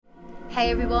Hey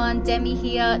everyone, Demi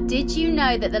here. Did you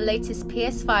know that the latest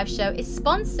PS5 show is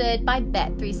sponsored by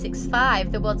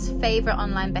Bet365, the world's favourite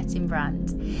online betting brand?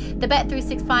 The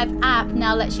Bet365 app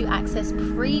now lets you access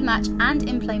pre-match and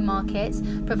in-play markets,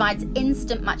 provides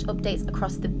instant match updates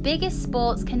across the biggest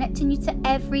sports, connecting you to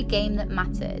every game that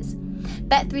matters.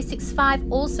 Bet365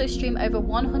 also stream over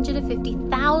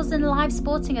 150,000 live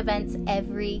sporting events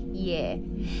every year.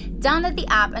 Download the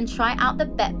app and try out the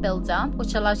Bet Builder,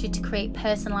 which allows you to create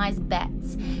personalized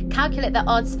bets. Calculate the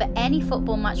odds for any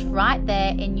football match right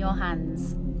there in your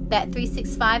hands.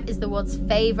 Bet365 is the world's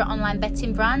favorite online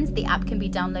betting brand. The app can be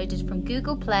downloaded from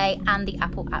Google Play and the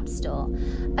Apple App Store.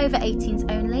 Over 18s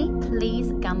only.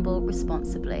 Please gamble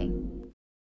responsibly.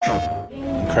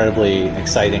 Incredibly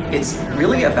exciting. It's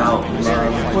really about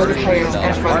love for the players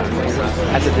and for the players.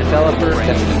 As a developer,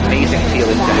 that's an amazing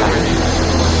feeling to have.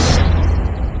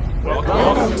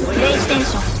 Welcome to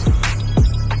PlayStation.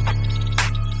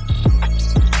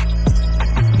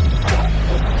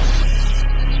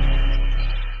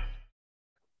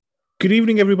 Good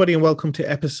evening, everybody, and welcome to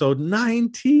episode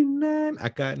 99. I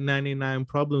got 99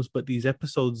 problems, but these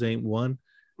episodes ain't one.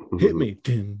 Hit me.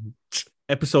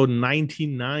 Episode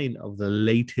 99 of the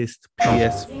latest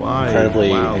PS5.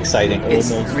 Incredibly exciting.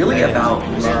 It's really about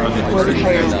love for the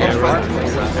players and for the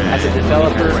players. As a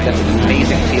developer, that's an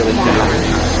amazing feeling to have.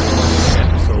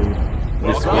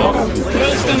 Welcome to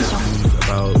PlayStation.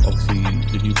 About obviously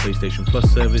the new PlayStation Plus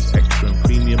service, extra and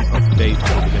premium updates.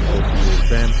 So we're going to go through all of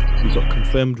them. We've got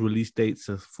confirmed release dates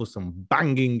for some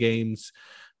banging games,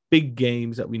 big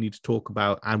games that we need to talk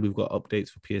about, and we've got updates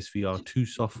for PSVR 2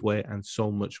 software and so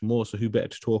much more. So who better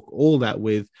to talk all that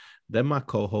with than my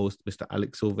co-host, Mr.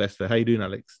 Alex Sylvester. How you doing,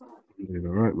 Alex? Doing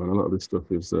all right, man. A lot of this stuff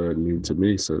is new to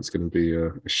me, so it's going to be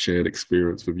a shared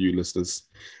experience with you listeners,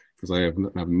 because I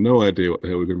have no idea what the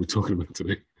hell we're going to be talking about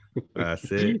today.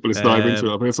 That's it. But let's dive into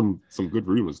it. I've heard some good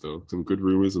rumors, though. Some good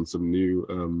rumors and some new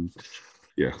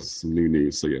some new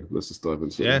news. So let's just dive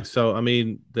into it. Yeah, so I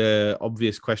mean, the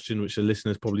obvious question, which the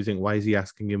listeners probably think, why is he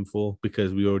asking him for?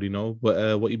 Because we already know.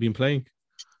 But what you been playing?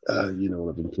 You know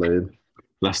what I've been playing?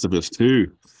 Last of Us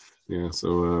 2. Yeah,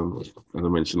 so as I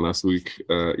mentioned last week,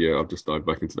 I've just dived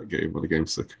back into that game. The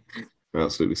game's sick.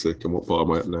 Absolutely sick. And what part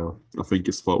am I at now? I think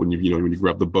it's the part when you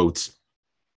grab the boat.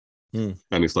 And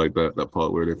it's like that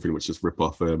part where they pretty much just rip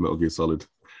off Metal Gear Solid.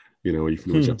 You know, you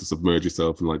can always have to submerge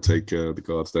yourself and like take the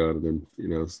guards down and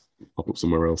then, pop up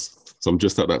somewhere else. So I'm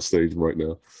just at that stage right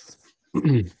now.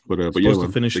 but You're supposed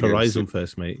to finish Horizon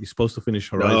first, mate. You're supposed to finish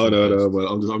Horizon. No. But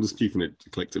I'm just keeping it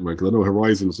eclectic, man, because I know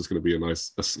Horizon's just going to be a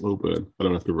slow burn. I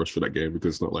don't have to rush for that game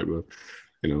because it's not like we're,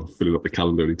 filling up the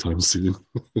calendar anytime soon.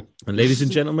 And ladies and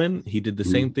gentlemen, he did the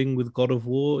same thing with God of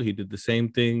War. He did the same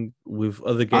thing with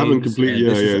other games. I haven't completed.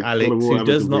 This is Alex, who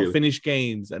does not finish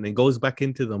games and then goes back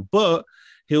into them, but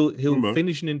he'll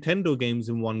finish Nintendo games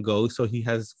in one go. So he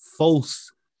has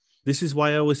false. This is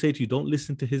why I always say to you, don't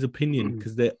listen to his opinion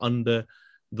because they're under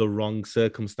the wrong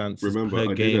circumstances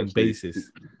per game basis.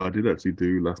 I did actually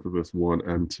do Last of Us 1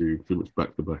 and 2 pretty much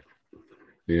back to back.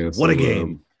 Yeah, what a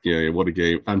game. What a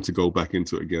game. And to go back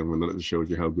into it again, when that just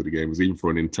shows you how good a game is, even for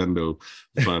a Nintendo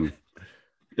fan.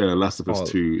 Last of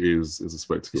Us 2 is a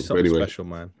spectacle. So but anyway, special,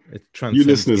 man. It you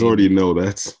listeners gaming. Already know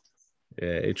that. Yeah,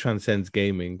 it transcends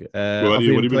gaming. What have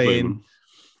you been playing?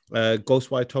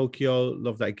 Ghostwire Tokyo,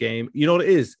 love that game. You know what it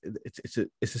is?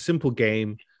 It's a simple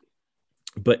game,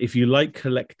 but if you like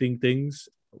collecting things,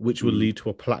 which will lead to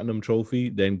a platinum trophy,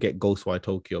 then get Ghostwire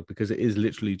Tokyo, because it is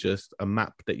literally just a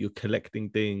map that you're collecting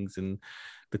things, and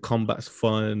the combat's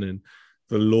fun and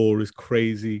the lore is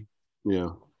crazy.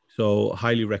 Yeah. So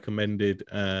highly recommended.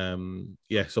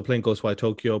 So playing Ghostwire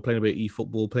Tokyo, playing a bit of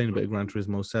eFootball, playing a bit of Gran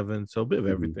Turismo 7, so a bit of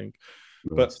everything.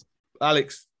 Nice. But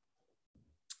Alex,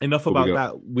 enough about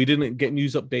that. We didn't get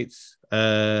news updates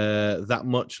that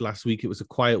much last week. It was a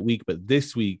quiet week, but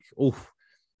this week,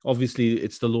 obviously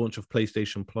it's the launch of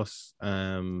PlayStation Plus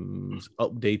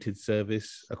updated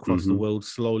service across the world,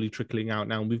 slowly trickling out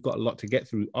now. And we've got a lot to get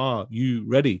through. Are you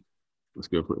ready? Let's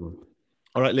go for it, man.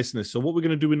 All right, listeners. So what we're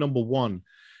going to do in number one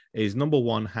is number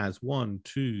one has 8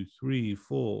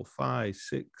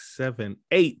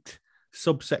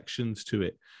 subsections to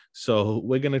it. So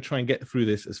we're going to try and get through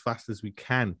this as fast as we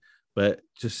can, but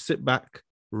just sit back,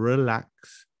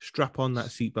 relax, strap on that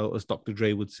seatbelt, as Dr.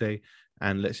 Dre would say,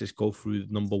 and let's just go through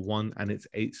number one and its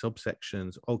 8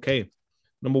 subsections. Okay,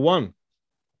 number one,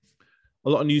 a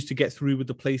lot of news to get through with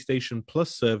the PlayStation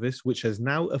Plus service, which has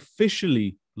now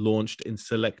officially launched in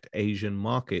select Asian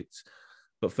markets.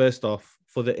 But first off,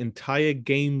 for the entire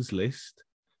games list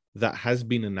that has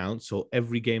been announced, so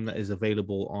every game that is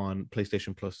available on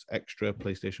PlayStation Plus Extra,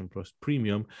 PlayStation Plus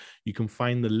Premium, you can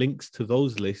find the links to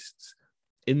those lists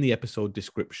in the episode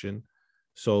description.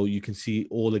 So you can see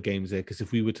all the games there. Because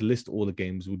if we were to list all the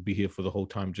games, we'd be here for the whole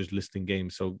time just listing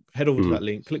games. So head over to that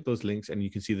link, click those links, and you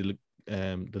can see the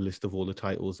list of all the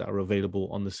titles that are available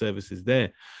on the services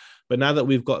there. But now that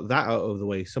we've got that out of the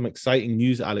way, some exciting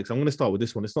news, Alex. I'm going to start with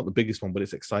this one. It's not the biggest one, but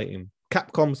it's exciting.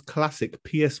 Capcom's classic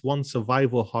PS1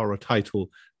 survival horror title,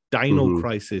 Dino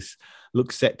Crisis,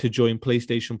 looks set to join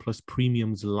PlayStation Plus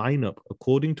Premium's lineup,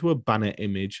 according to a banner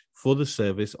image for the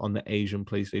service on the Asian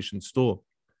PlayStation Store.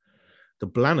 The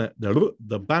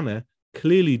banner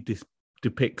clearly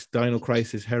depicts Dino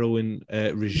Crisis heroine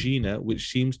Regina, which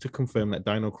seems to confirm that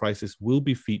Dino Crisis will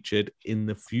be featured in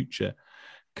the future.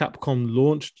 Capcom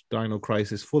launched Dino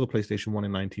Crisis for the PlayStation 1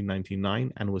 in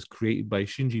 1999 and was created by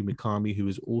Shinji Mikami, who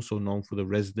is also known for the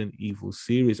Resident Evil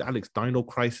series. Alex, Dino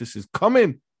Crisis is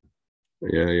coming.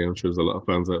 Yeah, I'm sure there's a lot of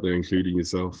fans out there, including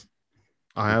yourself.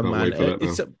 I am, man.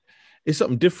 It's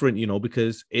something different,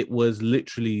 because it was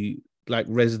literally like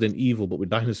Resident Evil, but with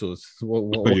dinosaurs.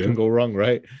 What can go wrong,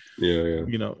 right?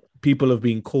 Yeah. People have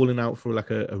been calling out for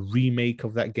like a remake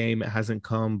of that game. It hasn't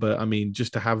come, but I mean,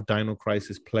 just to have Dino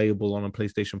Crisis playable on a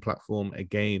PlayStation platform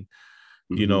again,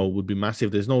 would be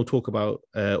massive. There's no talk about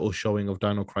or showing of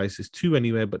Dino Crisis 2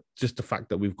 anywhere, but just the fact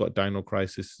that we've got Dino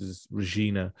Crisis's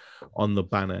Regina on the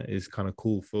banner is kind of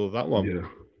cool for that one.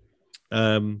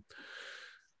 Yeah.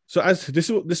 So as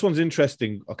this one's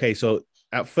interesting. Okay, so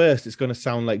at first it's going to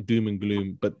sound like doom and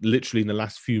gloom, but literally in the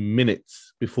last few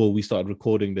minutes before we started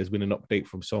recording, there's been an update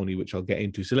from Sony, which I'll get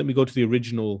into. So let me go to the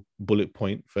original bullet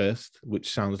point first,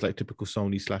 which sounds like typical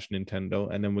Sony/Nintendo,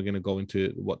 and then we're going to go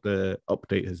into what the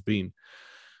update has been.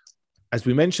 As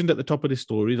we mentioned at the top of this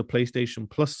story, the PlayStation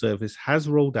Plus service has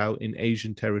rolled out in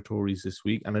Asian territories this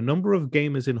week, and a number of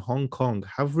gamers in Hong Kong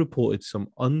have reported some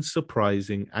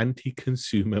unsurprising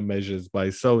anti-consumer measures by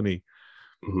Sony.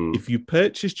 If you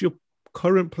purchased your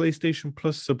current PlayStation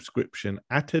Plus subscription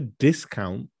at a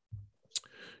discount,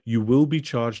 you will be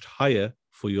charged higher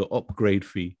for your upgrade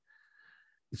fee.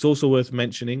 It's also worth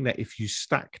mentioning that if you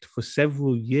stacked for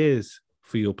several years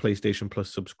for your PlayStation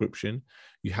Plus subscription,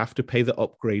 you have to pay the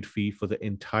upgrade fee for the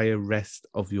entire rest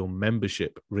of your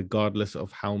membership, regardless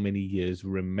of how many years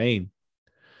remain.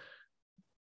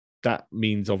 That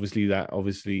means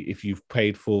obviously if you've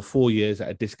paid for 4 years at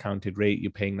a discounted rate, you're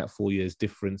paying that 4 years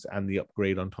difference and the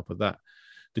upgrade on top of that.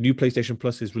 The new PlayStation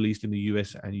Plus is released in the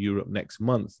US and Europe next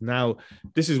month. Now,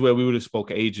 this is where we would have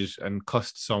spoke ages and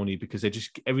cussed Sony, because they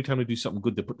just, every time they do something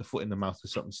good, they put the foot in the mouth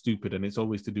with something stupid, and it's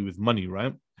always to do with money,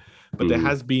 right? But there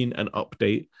has been an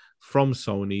update from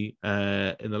Sony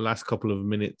in the last couple of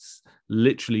minutes,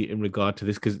 literally in regard to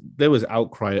this, because there was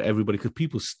outcry at everybody, because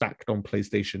people stacked on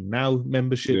PlayStation Now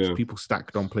memberships, people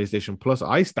stacked on PlayStation Plus.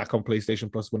 I stack on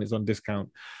PlayStation Plus when it's on discount,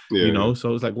 so it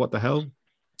was like, what the hell?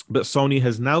 But Sony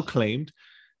has now claimed,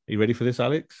 are you ready for this,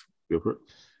 Alex? Go for it.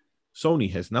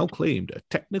 Sony has now claimed a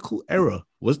technical error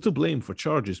was to blame for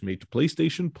charges made to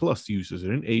PlayStation Plus users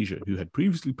in Asia who had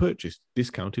previously purchased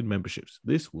discounted memberships.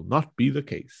 This will not be the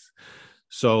case.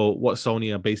 So what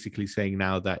Sony are basically saying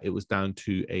now, that it was down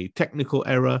to a technical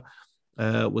error,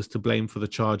 was to blame for the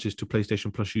charges to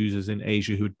PlayStation Plus users in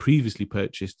Asia who had previously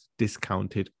purchased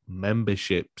discounted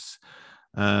memberships.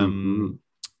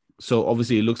 So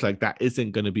obviously it looks like that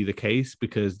isn't going to be the case,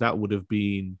 because that would have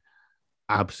been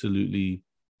absolutely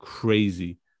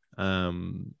crazy.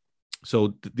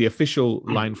 So the official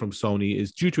line from Sony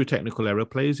is, due to a technical error,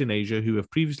 players in Asia who have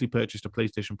previously purchased a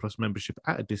PlayStation Plus membership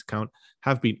at a discount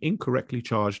have been incorrectly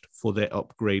charged for their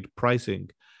upgrade pricing.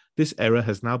 This error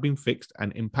has now been fixed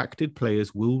and impacted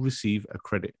players will receive a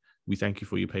credit. We thank you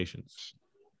for your patience.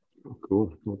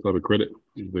 Cool. What type of credit,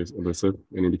 as I said,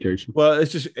 an indication? Well,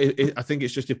 it's just, I think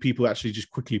it's just if people actually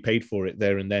just quickly paid for it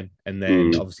there and then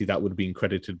obviously that would have been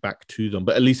credited back to them.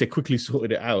 But at least they quickly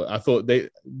sorted it out. I thought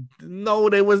there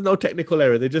was no technical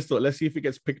error. They just thought, let's see if it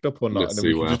gets picked up or not, and then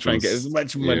we can just try and get as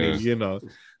much money,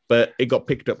 But it got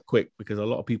picked up quick because a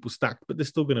lot of people stacked, but they're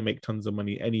still going to make tons of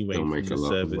money anyway from the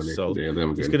service. So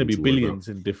it's going to be billions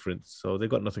in difference. So they've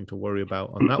got nothing to worry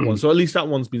about on that one. So at least that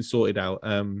one's been sorted out.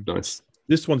 Nice.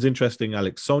 This one's interesting,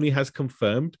 Alex. Sony has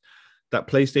confirmed that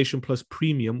PlayStation Plus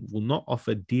Premium will not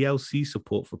offer DLC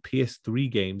support for PS3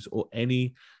 games or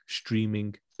any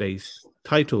streaming-based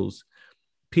titles.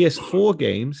 PS4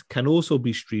 games can also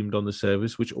be streamed on the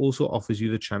service, which also offers you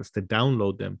the chance to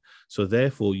download them. So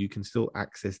therefore, you can still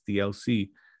access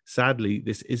DLC. Sadly,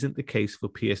 this isn't the case for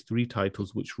PS3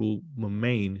 titles, which will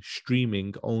remain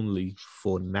streaming only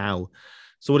for now.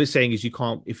 So what it's saying is, you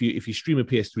can't, if you stream a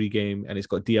PS3 game and it's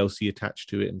got DLC attached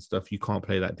to it and stuff, you can't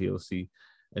play that DLC.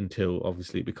 until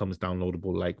obviously it becomes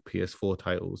downloadable like PS4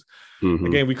 titles. Mhm,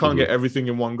 Again, we can't mhm. get everything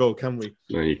in one go, can we?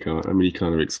 No, you can't. I mean, you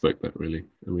kind of expect that, really.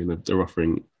 I mean, they're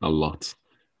offering a lot,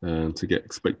 and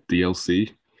expect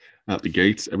DLC at the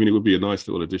gate. I mean, it would be a nice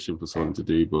little addition for someone to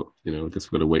do, but I guess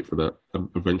we've got to wait for that.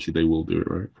 Eventually, they will do it,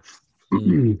 right?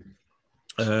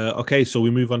 Okay, so we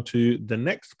move on to the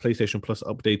next PlayStation Plus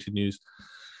updated news.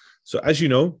 So, as you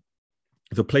know,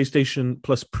 the PlayStation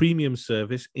Plus Premium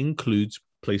service includes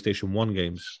PlayStation 1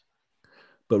 games,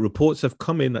 but reports have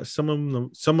come in that some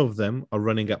of them are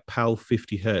running at PAL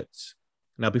 50 hertz.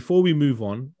 Now, before we move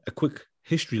on, a quick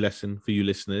history lesson for you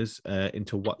listeners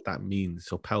into what that means.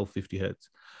 So, PAL 50 hertz.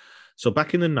 So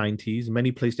back in the 90s,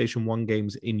 many PlayStation 1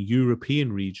 games in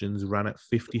European regions ran at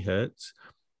 50 hertz,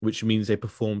 which means they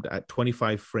performed at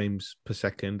 25 frames per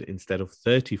second instead of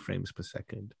 30 frames per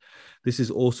second. This is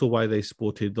also why they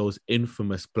sported those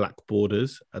infamous black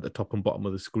borders at the top and bottom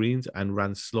of the screens and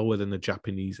ran slower than the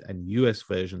Japanese and US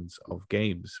versions of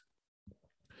games.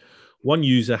 One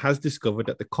user has discovered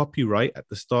that the copyright at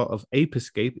the start of Ape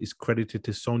Escape is credited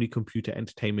to Sony Computer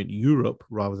Entertainment Europe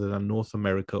rather than North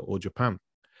America or Japan.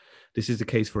 This is the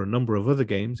case for a number of other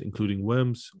games, including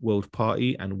Worms World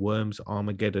Party and Worms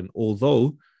Armageddon,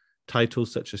 although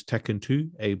titles such as Tekken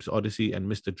 2, Abe's Odyssey, and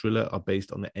Mr. Driller are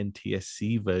based on the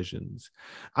NTSC versions.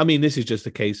 I mean, this is just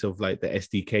a case of like the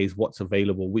SDKs, what's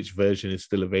available, which version is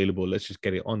still available. Let's just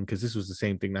get it on, because this was the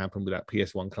same thing that happened with that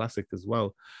PS1 Classic as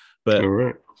well. But All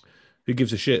right. who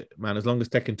gives a shit, man? As long as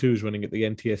Tekken 2 is running at the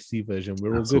NTSC version,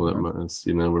 we're That's all all good, that man. matters.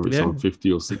 Whether it's on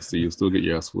 50 or 60, you'll still get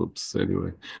your ass whoops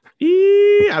anyway.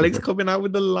 Alex coming out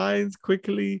with the lines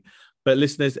quickly. But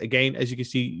listeners, again, as you can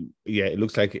see, yeah, it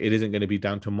looks like it isn't going to be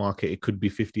down to market. It could be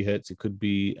 50 hertz. It could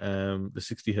be the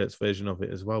 60 hertz version of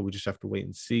it as well. We just have to wait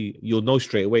and see. You'll know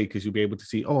straight away because you'll be able to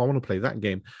see, oh, I want to play that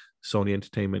game. Sony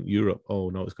Entertainment Europe. Oh,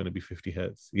 no, it's going to be 50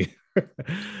 hertz. I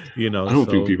don't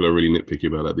think people are really nitpicky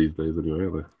about that these days anyway,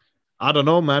 are they? I don't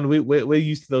know, man. We're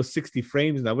used to those 60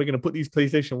 frames now. We're going to put these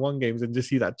PlayStation 1 games and just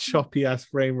see that choppy ass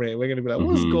frame rate. We're going to be like,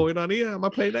 what's going on here? Am I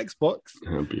playing Xbox?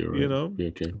 That'd be all right. Be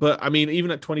okay. But I mean,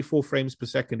 even at 24 frames per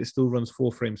second, it still runs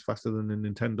 4 frames faster than the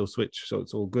Nintendo Switch. So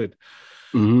it's all good.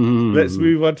 Let's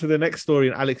move on to the next story.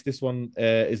 And Alex, this one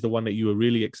is the one that you were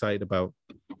really excited about.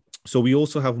 So we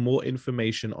also have more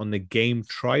information on the game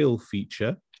trial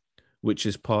feature, which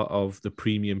is part of the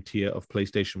premium tier of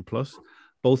PlayStation Plus.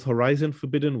 Both Horizon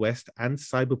Forbidden West and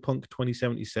Cyberpunk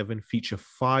 2077 feature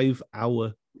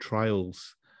 5-hour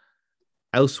trials.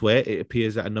 Elsewhere, it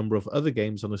appears that a number of other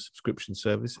games on the subscription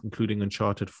service, including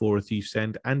Uncharted 4: A Thief's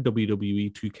End and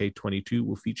WWE 2K22,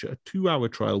 will feature a 2-hour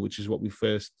trial, which is what we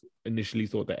first initially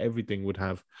thought that everything would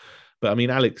have. But I mean,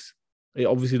 Alex, it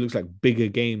obviously looks like bigger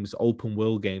games, open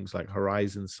world games like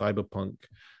Horizon, Cyberpunk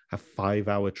have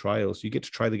 5-hour trials. So you get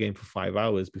to try the game for 5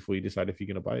 hours before you decide if you're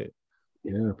going to buy it.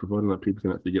 Yeah, providing that people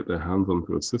can actually get their hands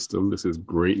onto a system, this is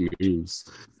great news.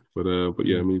 But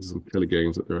yeah, I mean, some killer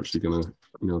games that they're actually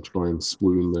gonna, try and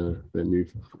swoon their new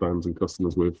fans and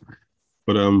customers with.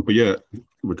 But yeah,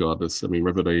 regardless, I mean,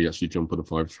 whether they actually jump on a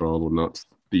 5 trial or not,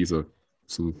 these are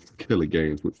some killer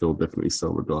games which they'll definitely sell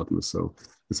regardless. So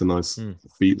it's a nice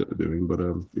feat that they're doing. But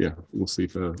yeah, we'll see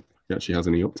if it actually has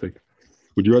any uptake.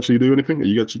 Would you actually do anything? Are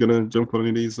you actually gonna jump on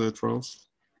any of these trials?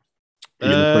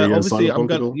 Obviously, I'm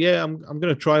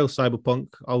gonna trial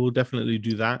Cyberpunk. I will definitely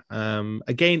do that.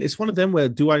 Again, it's one of them where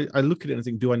I look at it and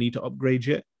think, do I need to upgrade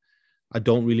yet? I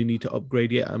don't really need to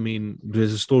upgrade yet. I mean,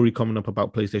 there's a story coming up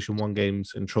about PlayStation 1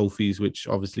 games and trophies, which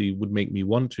obviously would make me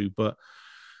want to. But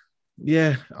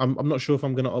yeah, I'm not sure if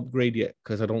I'm going to upgrade yet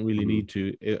because I don't really need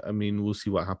to. I mean, we'll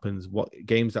see what happens. What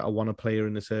games that I want to play are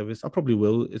in the service, I probably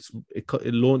will.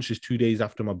 It launches 2 days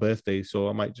after my birthday, so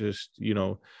I might just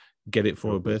get it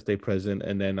for a birthday present,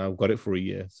 and then I've got it for a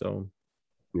year. So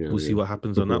we'll see what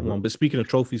happens on that one. But speaking of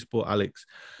trophy support, Alex,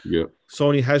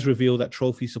 Sony has revealed that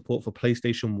trophy support for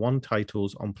PlayStation 1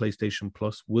 titles on PlayStation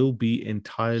Plus will be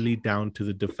entirely down to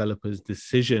the developer's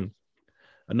decision.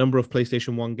 A number of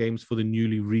PlayStation 1 games for the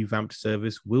newly revamped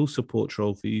service will support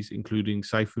trophies, including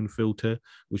Siphon Filter,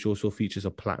 which also features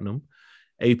a platinum.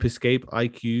 Ape Escape,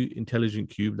 IQ, Intelligent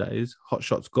Cube, that is, Hot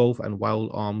Shots Golf, and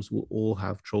Wild Arms will all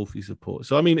have trophy support.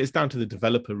 So, I mean, it's down to the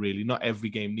developer, really. Not every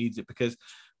game needs it, because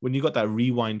when you got that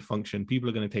rewind function, people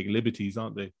are going to take liberties,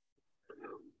 aren't they?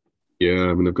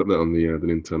 Yeah, I mean, I've got that on the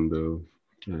Nintendo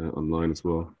online as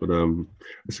well. But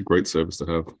it's a great service to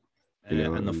have.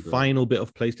 And the final bit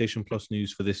of PlayStation Plus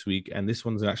news for this week, and this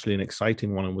one's actually an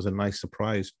exciting one and was a nice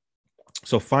surprise.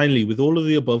 So finally, with all of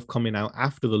the above coming out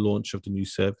after the launch of the new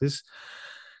service,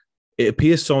 it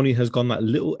appears Sony has gone that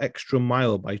little extra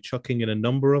mile by chucking in a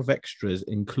number of extras,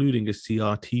 including a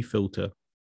CRT filter.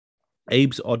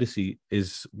 Abe's Odyssey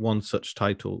is one such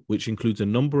title, which includes a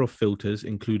number of filters,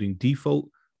 including default,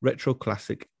 retro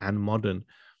classic, and modern.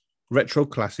 Retro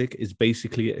classic is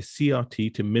basically a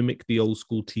CRT to mimic the old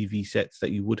school TV sets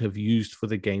that you would have used for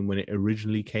the game when it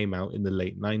originally came out in the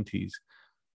late 90s.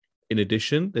 In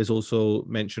addition, there's also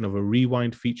mention of a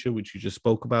rewind feature, which you just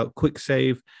spoke about, quick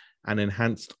save, and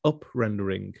enhanced up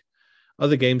rendering.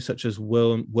 Other games such as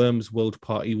Worms World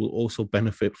Party will also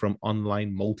benefit from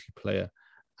online multiplayer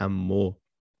and more.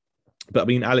 But I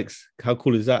mean, Alex, how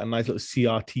cool is that? A nice little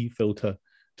CRT filter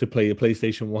to play your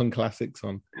PlayStation 1 classics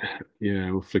on.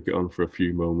 Yeah, we'll flick it on for a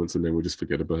few moments and then we'll just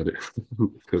forget about it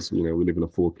because, we live in a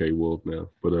 4K world now.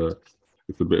 But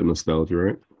it's a bit of nostalgia,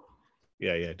 right?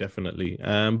 Yeah, definitely.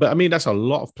 But I mean, that's a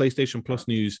lot of PlayStation Plus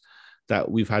news that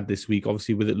we've had this week.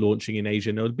 Obviously, with it launching in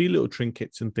Asia, there'll be little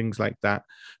trinkets and things like that.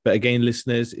 But again,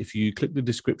 listeners, if you click the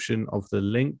description of the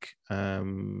link,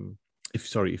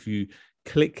 if you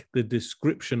click the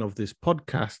description of this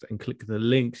podcast and click the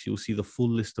links, you'll see the full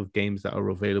list of games that are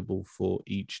available for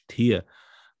each tier.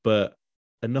 But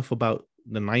enough about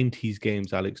the 90s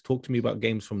games, Alex. Talk to me about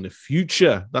games from the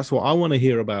future. That's what I want to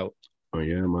hear about. Oh,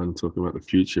 yeah, man. Talking about the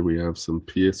future, we have some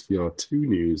PSVR 2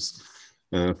 news.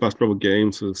 Fast Travel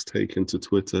Games has taken to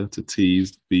Twitter to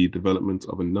tease the development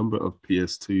of a number of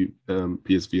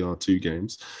PSVR 2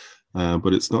 games,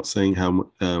 but it's not saying how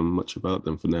much about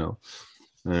them for now.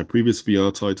 Previous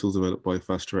VR titles developed by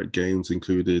Fast Track Games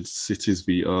included Cities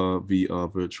VR,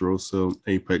 VR Virtuoso,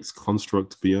 Apex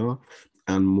Construct VR,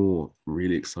 and more.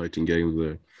 Really exciting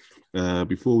games there.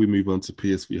 Before we move on to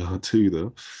PSVR 2,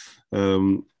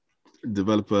 though,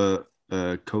 developer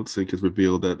CodeSync has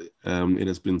revealed that it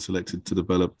has been selected to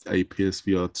develop a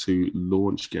PSVR 2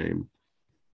 launch game.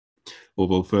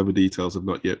 Although further details have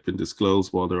not yet been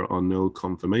disclosed, while there are no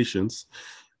confirmations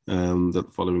that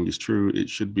the following is true, it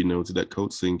should be noted that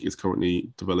CodeSync is currently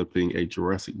developing a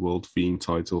Jurassic World themed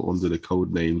title under the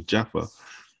code name Jaffa,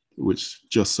 which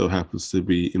just so happens to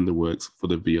be in the works for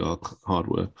the VR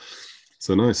hardware.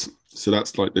 So nice. So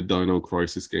that's like the Dino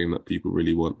Crisis game that people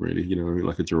really want, really,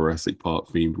 like a Jurassic Park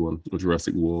themed one or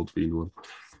Jurassic World themed one.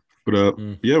 But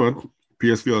yeah, man,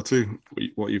 PSVR 2,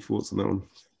 what are your thoughts on that one?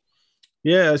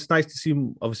 Yeah, it's nice to see,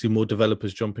 obviously, more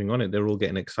developers jumping on it. They're all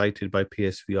getting excited by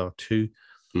PSVR 2.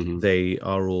 Mm-hmm. They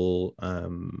are all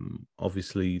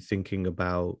obviously thinking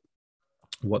about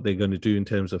what they're going to do in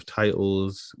terms of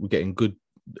titles. We're getting good,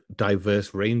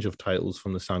 diverse range of titles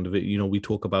from the sound of it. We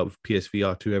talk about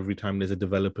PSVR 2 every time there's a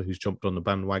developer who's jumped on the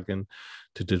bandwagon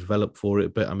to develop for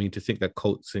it. But I mean, to think that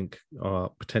CodeSync are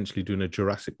potentially doing a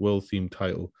Jurassic World themed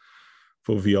title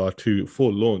for VR 2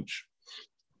 for launch,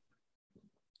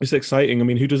 it's exciting. I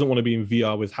mean, who doesn't want to be in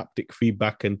VR with haptic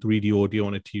feedback and 3D audio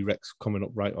on a T-Rex coming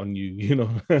up right on you?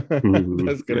 That's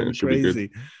going to be crazy.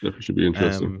 Definitely should be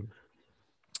interesting.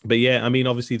 But yeah, I mean,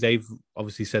 obviously, they've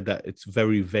said that it's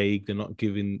very vague. They're not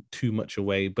giving too much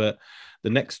away. But the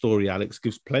next story, Alex,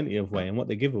 gives plenty of away. And what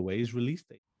they give away is release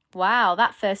date. Wow,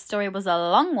 that first story was a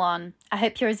long one. I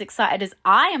hope you're as excited as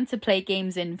I am to play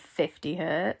games in 50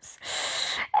 hertz.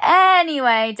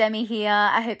 Anyway, Demi here.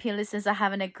 I hope your listeners are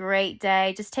having a great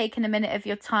day. Just taking a minute of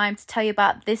your time to tell you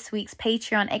about this week's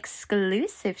Patreon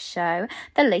exclusive show,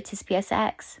 The Latest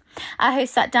PSX. Our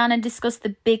host sat down and discussed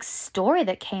the big story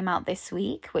that came out this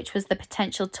week, which was the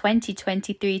potential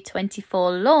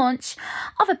 2023-24 launch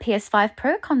of a PS5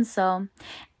 Pro console.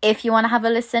 If you want to have a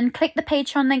listen, click the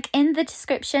Patreon link in the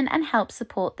description and help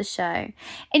support the show.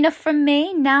 Enough from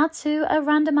me, now to a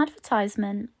random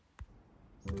advertisement.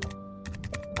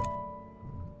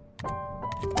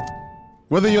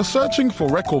 Whether you're searching for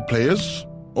record players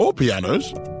or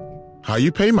pianos, how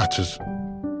you pay matters.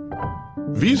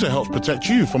 Visa helps protect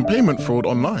you from payment fraud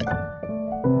online.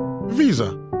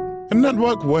 Visa, a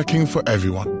network working for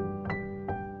everyone.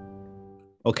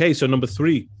 Okay, so number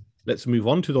 3. Let's move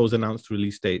on to those announced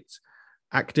release dates.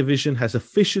 Activision has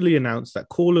officially announced that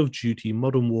Call of Duty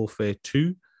Modern Warfare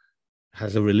 2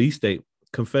 has a release date,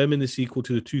 confirming the sequel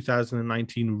to the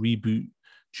 2019 reboot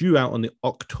due out on the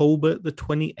October the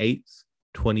 28th,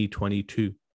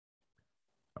 2022.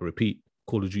 I repeat,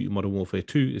 Call of Duty Modern Warfare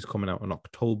 2 is coming out on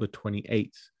October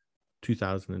 28th,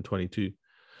 2022.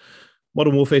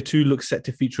 Modern Warfare 2 looks set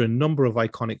to feature a number of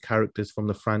iconic characters from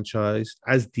the franchise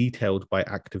as detailed by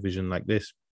Activision like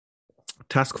this.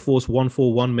 Task Force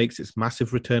 141 makes its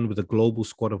massive return with a global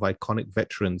squad of iconic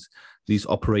veterans. These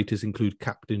operators include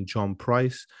Captain John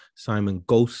Price, Simon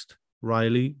Ghost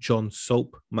Riley, John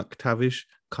Soap McTavish,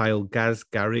 Kyle Gaz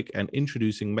Garrick, and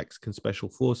introducing Mexican Special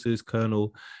Forces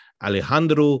Colonel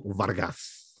Alejandro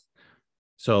Vargas.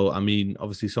 So, I mean,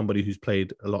 obviously, somebody who's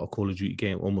played a lot of Call of Duty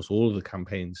game, almost all of the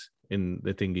campaigns in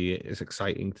the thingy, it's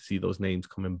exciting to see those names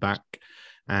coming back.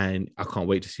 And I can't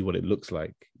wait to see what it looks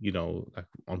like, you know, like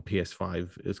on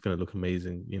PS5. It's going to look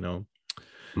amazing, you know.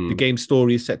 The game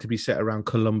story is set to be set around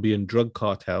Colombian drug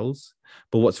cartels.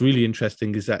 But what's really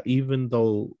interesting is that even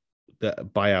though the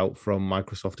buyout from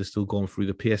Microsoft is still going through,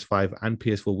 the PS5 and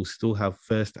PS4 will still have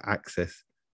first access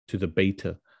to the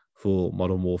beta for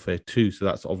Modern Warfare 2. So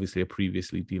that's obviously a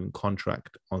previously dealing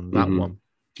contract on that one.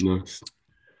 Nice.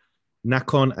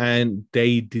 Nakon and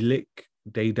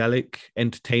Daedalic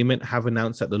Entertainment have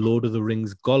announced that the Lord of the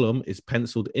Rings Gollum is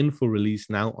penciled in for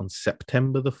release now on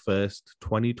September the 1st,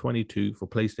 2022 for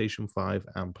PlayStation 5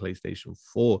 and PlayStation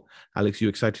 4. Alex, you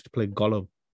excited to play Gollum?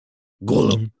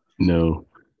 No.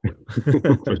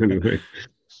 But anyway.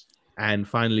 And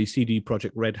finally, CD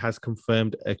Projekt Red has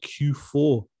confirmed a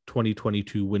Q4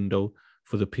 2022 window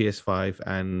for the PS5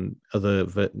 and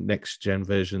other next-gen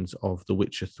versions of The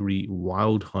Witcher 3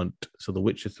 Wild Hunt. So The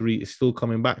Witcher 3 is still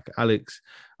coming back, Alex.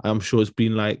 I'm sure it's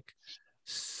been like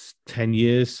 10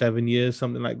 years, 7 years,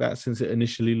 something like that since it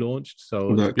initially launched. So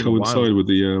will that coincide with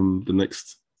the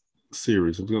next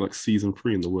series? I've got like season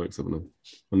 3 in the works, haven't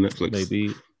I? On Netflix.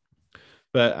 Maybe.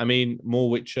 But I mean, more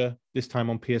Witcher, this time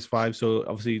on PS5. So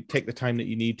obviously take the time that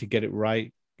you need to get it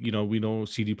right. You know, we know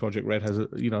CD Projekt Red has a,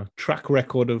 you know, track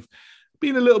record of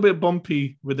being a little bit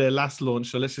bumpy with their last launch.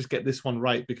 So let's just get this one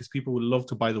right, because people would love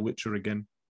to buy The Witcher again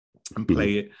and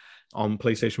play it on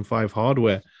PlayStation 5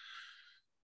 hardware.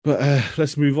 But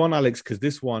let's move on, Alex, because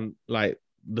this one, like,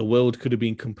 the world could have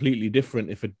been completely different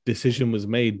if a decision was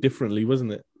made differently,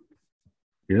 wasn't it?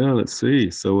 Yeah, let's see.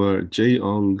 So Jae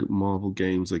Ong, Marvel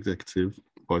Games Executive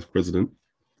Vice President,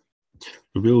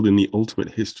 revealed in the Ultimate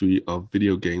History of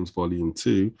Video Games Volume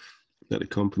 2 that the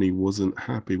company wasn't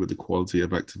happy with the quality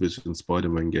of Activision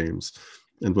Spider-Man games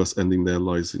and thus ending their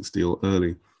license deal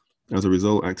early. As a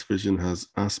result, Activision has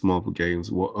asked Marvel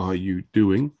Games, what are you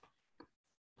doing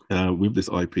with this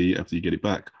IP after you get it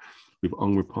back? With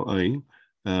Ong replying,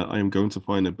 I am going to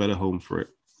find a better home for it.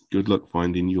 Good luck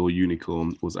finding your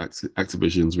unicorn, was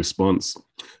Activision's response.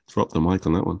 Drop the mic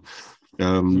on that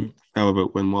one. However,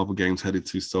 when Marvel Games headed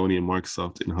to Sony and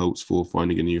Microsoft in hopes for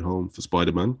finding a new home for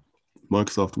Spider-Man,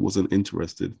 Microsoft wasn't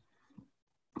interested,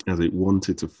 as it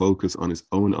wanted to focus on its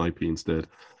own IP instead.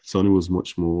 Sony was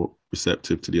much more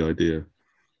receptive to the idea.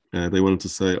 They wanted to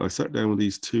say, I sat down with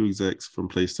these two execs from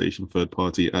PlayStation third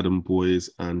party, Adam Boyes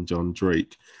and John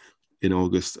Drake, in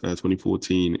August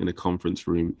 2014 in a conference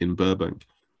room in Burbank.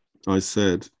 I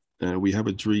said, we have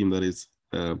a dream that is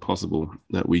possible,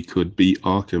 that we could be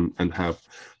Arkham and have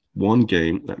one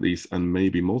game at least, and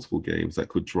maybe multiple games that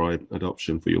could drive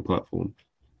adoption for your platform.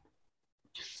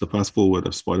 So fast forward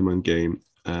a Spider-Man game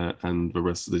and the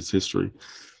rest of this history.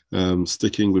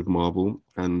 Sticking with Marvel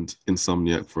and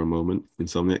Insomniac for a moment,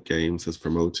 Insomniac Games has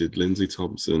promoted Lindsay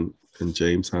Thompson and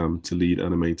James Ham to lead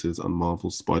animators on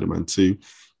Marvel's Spider-Man 2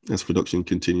 as production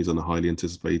continues on a highly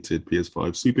anticipated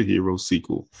PS5 superhero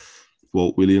sequel.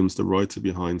 Walt Williams, the writer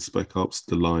behind Spec Ops: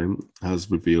 The Line,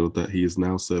 has revealed that he is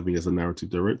now serving as a narrative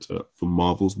director for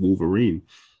Marvel's Wolverine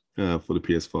for the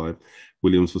PS5.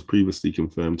 Williams was previously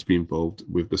confirmed to be involved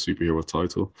with the superhero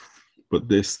title, but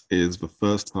this is the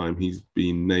first time he's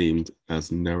been named as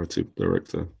narrative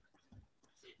director.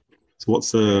 So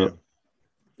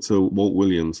so Walt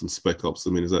Williams and Spec Ops,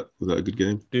 I mean, is that a good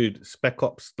game? Dude, Spec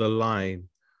Ops: The Line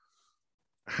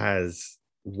has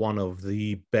one of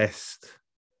the best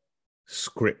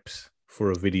scripts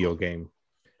for a video game.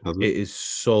 It is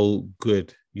so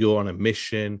good. You're on a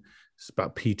mission. It's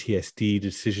about PTSD.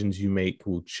 Decisions you make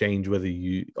will change whether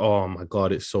you... Oh, my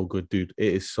God, it's so good, dude.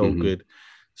 It is so good.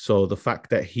 So the fact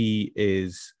that he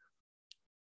is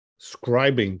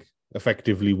scribing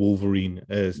effectively Wolverine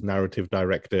as narrative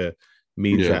director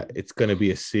means that it's going to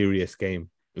be a serious game.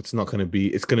 It's not going to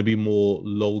be... It's going to be more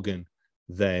Logan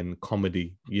than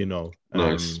comedy, you know.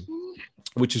 Nice.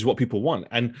 Which is what people want.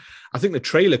 And I think the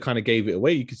trailer kind of gave it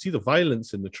away. You could see the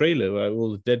violence in the trailer, right?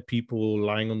 All the dead people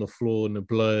lying on the floor and the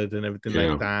blood and everything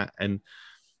like that. And,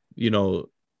 you know,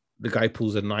 the guy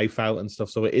pulls a knife out and stuff.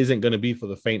 So it isn't going to be for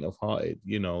the faint of hearted,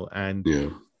 you know, and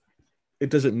it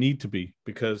doesn't need to be,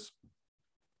 because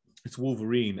it's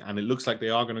Wolverine and it looks like they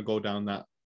are going to go down that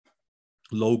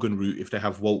Logan route if they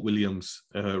have Walt Williams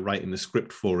writing the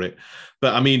script for it.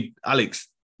 But I mean, Alex,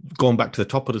 going back to the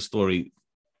top of the story,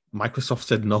 Microsoft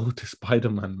said no to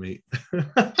Spider-Man, mate.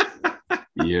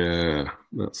 Yeah,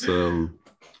 that's I'm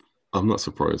not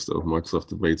surprised though. Microsoft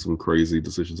have made some crazy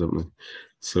decisions, haven't they?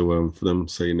 So for them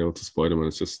saying no to Spider-Man,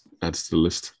 it just adds to the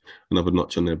list, another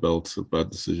notch on their belt of bad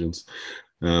decisions.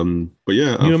 But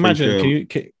yeah, Can you I imagine?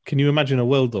 think, Can you imagine a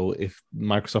world though if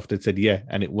Microsoft had said yeah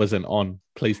and it wasn't on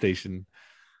PlayStation?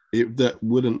 it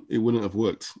wouldn't have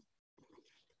worked.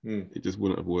 It just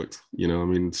wouldn't have worked. You know, I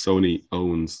mean, Sony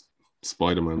owns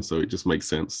Spider-Man, so it just makes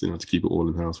sense, to keep it all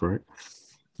in house, right?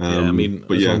 Yeah, I mean,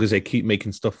 but as yeah, long as they keep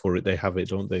making stuff for it, they have it,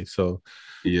 don't they? So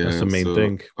yeah, that's the main so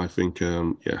thing. I think,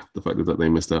 the fact that they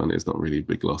missed out on it is not really a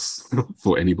big loss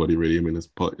for anybody, really. I mean, it's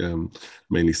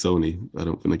mainly Sony. I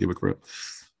don't think they give a crap.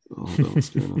 Oh, what's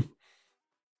going on?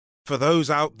 For those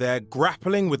out there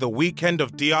grappling with a weekend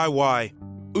of DIY,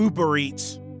 Uber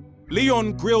Eats,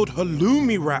 Leon grilled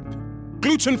halloumi wrap,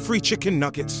 gluten-free chicken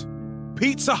nuggets,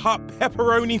 Pizza Hut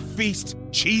pepperoni feast,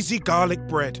 cheesy garlic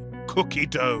bread, cookie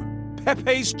dough,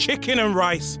 Pepe's chicken and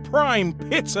rice, prime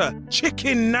pita,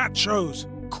 chicken nachos,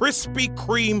 Krispy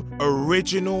Kreme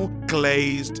original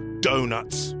glazed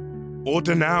donuts.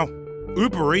 Order now.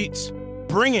 Uber Eats.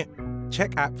 Bring it.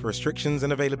 Check app for restrictions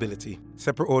and availability.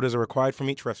 Separate orders are required from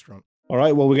each restaurant. All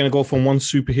right, well, we're going to go from one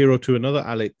superhero to another,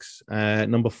 Alex.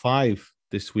 Number 5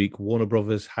 this week, Warner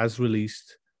Brothers has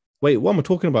released... Wait, what am I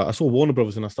talking about? I saw Warner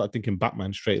Brothers and I started thinking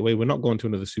Batman straight away. We're not going to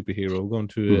another superhero. We're going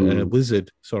to a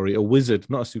wizard. Sorry, a wizard,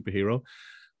 not a superhero.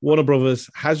 Warner Brothers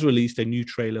has released a new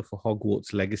trailer for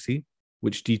Hogwarts Legacy,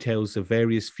 which details the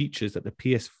various features that the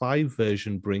PS5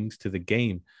 version brings to the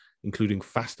game, including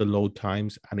faster load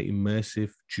times and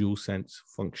immersive DualSense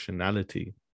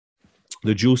functionality.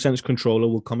 The DualSense controller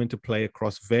will come into play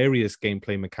across various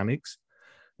gameplay mechanics,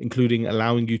 including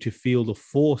allowing you to feel the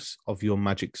force of your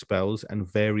magic spells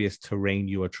and various terrain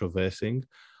you are traversing,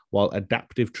 while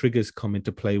adaptive triggers come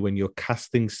into play when you're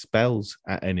casting spells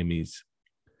at enemies.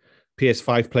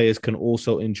 PS5 players can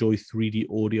also enjoy 3D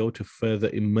audio to further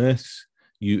immerse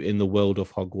you in the world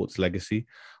of Hogwarts Legacy,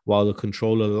 while the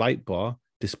controller light bar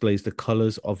displays the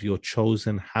colors of your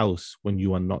chosen house when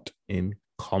you are not in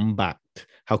combat.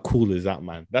 How cool is that,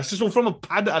 man? That's just all from a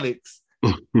pad, Alex.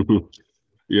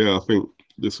 Yeah, I think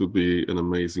this would be an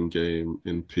amazing game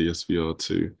in PSVR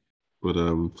 2. But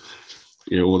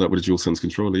all that with a DualSense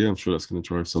controller, I'm sure that's going to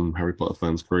drive some Harry Potter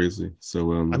fans crazy.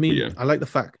 So I mean, I like the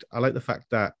fact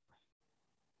that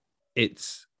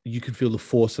you can feel the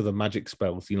force of the magic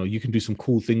spells. You can do some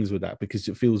cool things with that because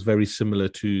it feels very similar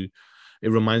to. It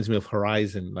reminds me of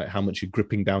Horizon, like how much you're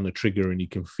gripping down the trigger and you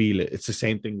can feel it. It's the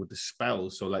same thing with the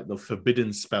spells. So like the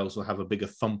forbidden spells will have a bigger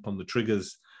thump on the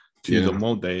triggers to them,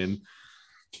 won't they? And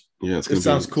it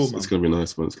sounds cool, man. It's going to be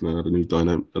nice, but it's going to add a new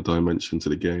dimension to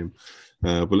the game.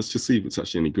 But let's just see if it's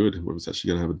actually any good, whether it's actually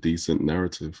going to have a decent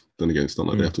narrative. Then again, it's not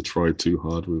like they have to try too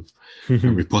hard with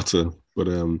Harry Potter. But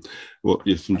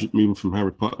moving from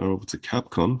Harry Potter over to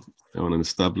Capcom, on an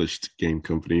established game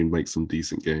company and make some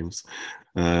decent games.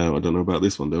 I don't know about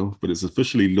this one though, but it's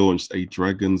officially launched a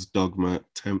Dragon's Dogma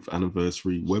 10th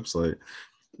anniversary website,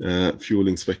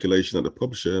 fueling speculation that the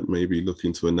publisher may be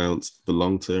looking to announce the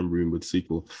long-term rumored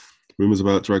sequel. Rumors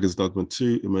about Dragon's Dogma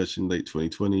 2 emerged in late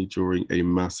 2020 during a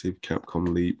massive Capcom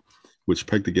leap, which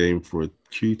pegged the game for a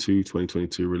Q2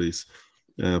 2022 release.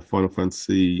 Final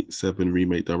Fantasy VII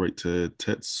Remake director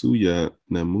Tetsuya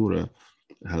Nomura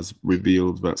has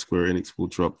revealed that Square Enix will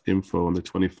drop info on the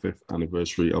 25th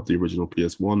anniversary of the original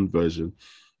PS1 version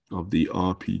of the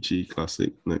RPG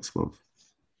classic next month.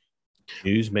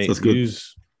 News, mate. So that's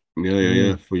news. Good.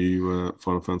 Yeah. For you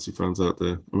Final Fantasy fans out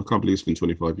there. I can't believe it's been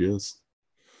 25 years.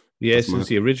 Yeah, since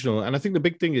the original. And I think the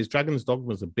big thing is Dragon's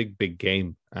Dogma is a big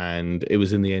game. And it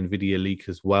was in the NVIDIA leak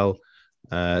as well.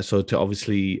 So to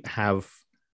obviously have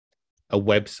a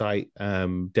website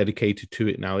dedicated to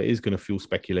it now, it is going to fuel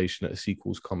speculation that a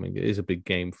sequel's coming. It is a big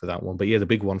game for that one. But yeah, the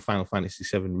big one, Final Fantasy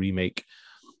VII Remake,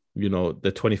 the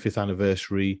 25th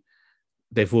anniversary,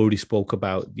 they've already spoke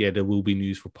about, there will be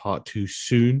news for part 2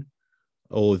 soon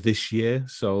or this year.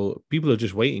 So people are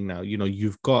just waiting now.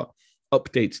 You've got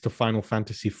updates to Final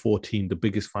Fantasy XIV, the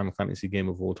biggest Final Fantasy game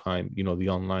of all time, the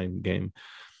online game.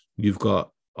 You've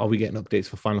got, are we getting updates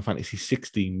for Final Fantasy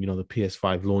 16, the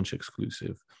PS5 launch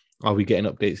exclusive? Are we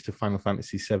getting updates to Final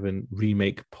Fantasy VII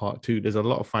Remake Part 2? There's a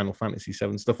lot of Final Fantasy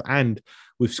VII stuff. And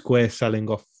with Square selling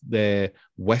off their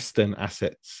Western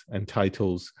assets and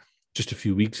titles just a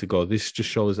few weeks ago, this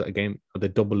just shows that, again, they're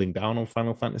doubling down on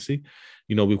Final Fantasy.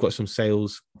 We've got some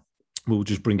sales. We'll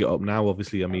just bring it up now.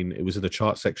 Obviously, I mean, it was in the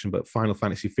chart section, but Final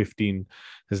Fantasy 15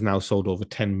 has now sold over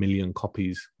 10 million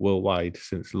copies worldwide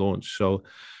since launch. So,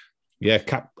 yeah,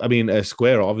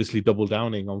 Square are obviously double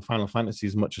downing on Final Fantasy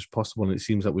as much as possible, and it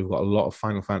seems like we've got a lot of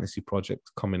Final Fantasy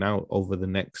projects coming out over the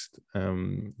next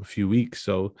few weeks.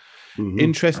 So,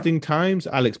 interesting times,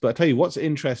 Alex. But I tell you what's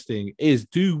interesting is,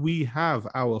 do we have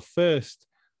our first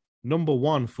number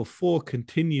 1 for 4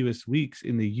 continuous weeks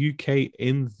in the UK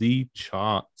in the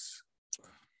charts?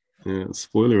 Yeah,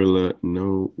 spoiler alert,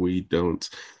 no, we don't.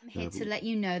 I'm here to let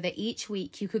you know that each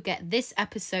week you could get this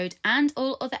episode and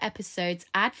all other episodes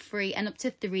ad-free and up to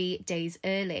 3 days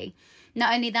early.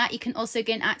 Not only that, you can also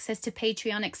gain access to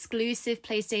Patreon exclusive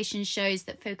PlayStation shows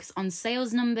that focus on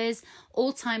sales numbers,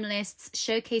 all-time lists,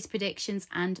 showcase predictions,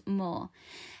 and more.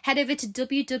 Head over to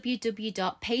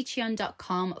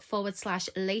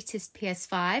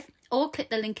www.patreon.com/latestps5 or click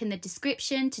the link in the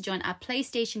description to join our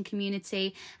PlayStation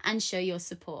community and show your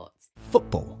support.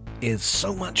 Football is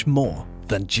so much more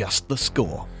than just the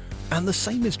score. And the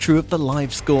same is true of the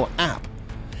LiveScore app.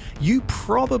 You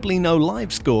probably know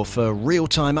LiveScore for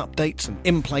real-time updates and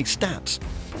in-play stats.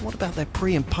 But what about their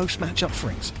pre- and post-match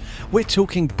offerings? We're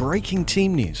talking breaking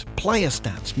team news, player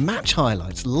stats, match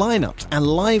highlights, lineups, and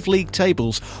live league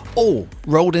tables all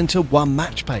rolled into one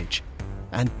match page.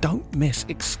 And don't miss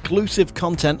exclusive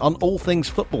content on all things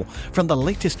football, from the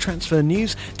latest transfer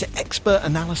news to expert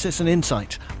analysis and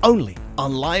insight, only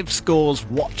on LiveScore's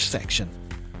Watch section.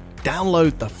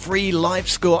 Download the free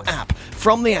LiveScore app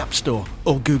from the App Store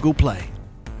or Google Play.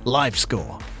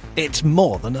 LiveScore. It's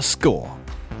more than a score.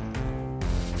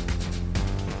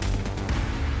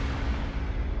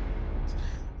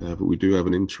 But we do have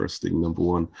an interesting number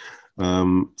one.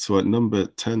 So at number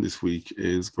 10 this week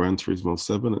is Gran Turismo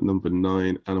 7. At number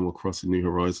 9, Animal Crossing New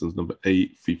Horizons. Number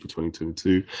 8, FIFA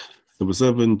 2022. Number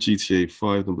 7, GTA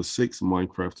 5. Number 6,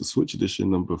 Minecraft, the Switch Edition.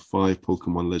 Number 5,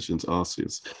 Pokemon Legends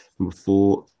Arceus. Number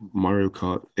 4, Mario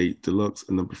Kart 8 Deluxe.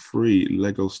 And number 3,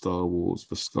 Lego Star Wars,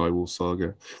 the Skyward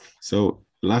Saga. So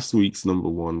last week's number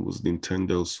 1 was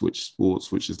Nintendo Switch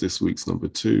Sports, which is this week's number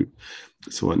 2.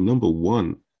 So at number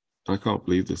 1, I can't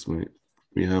believe this, mate.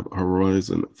 We have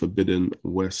Horizon Forbidden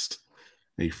West,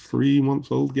 a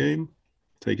 3-month-old game,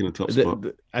 taking a top spot.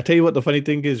 I tell you what, the funny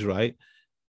thing is, right?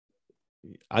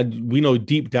 We know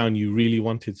deep down you really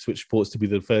wanted Switch Sports to be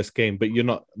the first game, but you're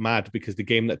not mad because the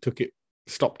game that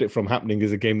stopped it from happening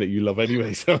is a game that you love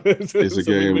anyway. So it's a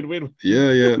game. Win-win.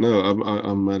 Yeah. No,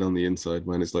 I'm mad on the inside,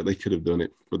 man. It's like they could have done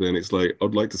it, but then it's like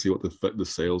I'd like to see what the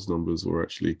sales numbers were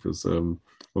actually, because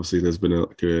obviously there's been a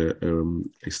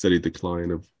steady decline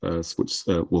of Switch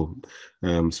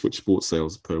Sports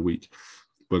sales per week.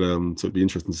 But so it'd be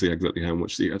interesting to see exactly how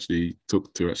much it actually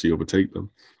took to actually overtake them.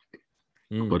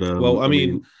 But well, I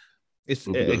mean, it's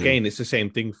it's the same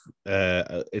thing.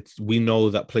 We know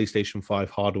that PlayStation 5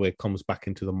 hardware comes back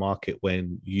into the market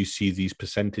when you see these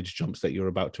percentage jumps that you're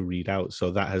about to read out.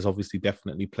 So that has obviously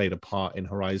definitely played a part in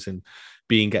Horizon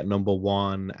being at number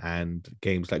 1, and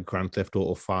games like Grand Theft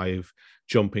Auto 5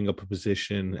 jumping up a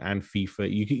position, and FIFA.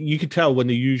 You could tell when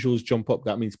the usuals jump up,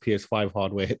 that means PS5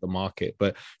 hardware hit the market.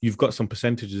 But you've got some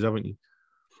percentages, haven't you?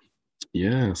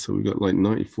 Yeah, so we got like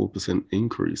 94%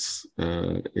 increase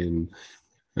in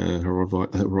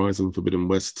Horizon Forbidden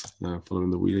West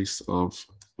following the release of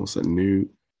I'm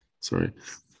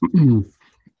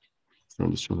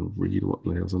just trying to read what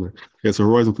layers on it. Yeah, so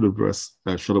Horizon Forbidden West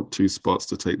shot up 2 spots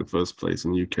to take the first place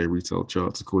in UK retail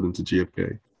charts, according to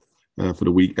GfK. For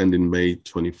the week ending May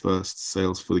 21st,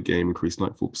 sales for the game increased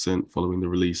 94% following the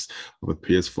release of a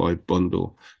PS5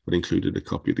 bundle that included a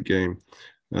copy of the game.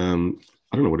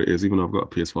 I don't know what it is, even though I've got a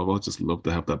PS5, I'd just love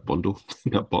to have that bundle.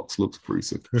 That box looks pretty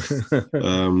sick.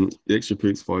 The extra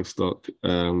PS5 stock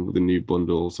with the new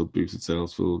bundle also boosted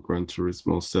sales for Gran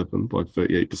Turismo 7 by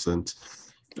 38%,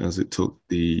 as it took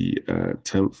the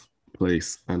 10th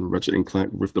place, and Ratchet &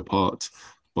 Clank Rift Apart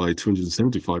by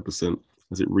 275%,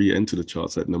 as it re-entered the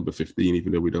charts at number 15,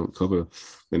 even though we don't cover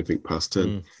anything past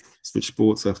 10. Switch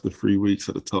Sports, after 3 weeks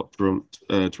at the top, dropped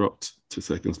to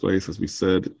second place, as we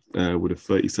said, with a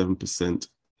 37%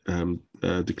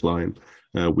 decline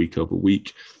week over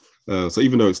week. So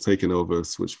even though it's taken over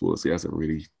Switch Sports, it hasn't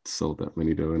really sold that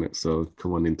many though, in it. So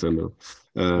come on, Nintendo.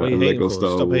 Lego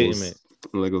Star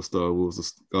Wars,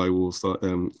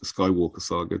 the Skywalker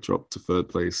Saga dropped to 3rd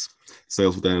place.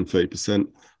 Sales were down 30%,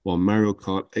 while Mario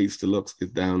Kart 8 Deluxe is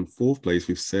down 4th place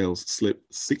with sales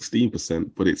slipped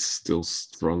 16%, but it's still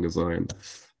strong as iron.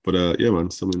 But yeah, man,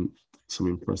 some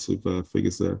impressive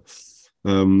figures there.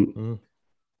 In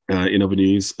other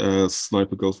news,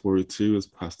 Sniper Ghost Warrior 2 has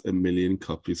passed 1 million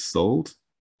copies sold.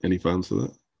 Any fans of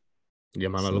that? Yeah,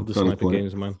 man, I love the Sniper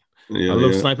games, man. Yeah, I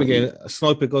love Sniper games.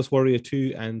 Sniper Ghost Warrior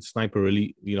 2 and Sniper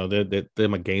Elite. You know, they're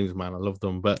my games, man. I love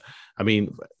them. But I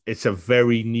mean, it's a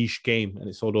very niche game, and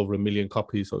it sold over 1 million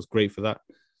copies, so it's great for that.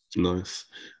 Nice.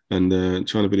 And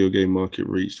China video game market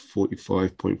reached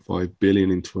 45.5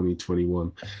 billion in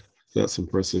 2021. That's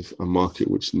impressive. A market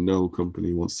which no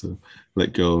company wants to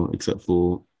let go, except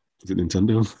for, is it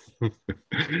Nintendo?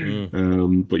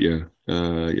 But yeah,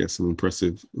 some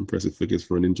impressive figures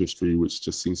for an industry which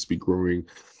just seems to be growing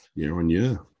year on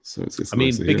year. So it's I mean,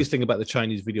 nice to biggest hear. thing about the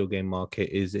Chinese video game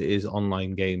market is it is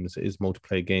online games, it is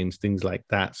multiplayer games, things like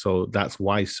that. So that's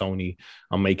why Sony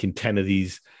are making 10 of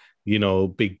these,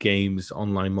 big games,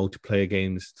 online multiplayer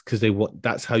games, because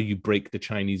that's how you break the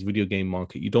Chinese video game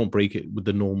market. You don't break it with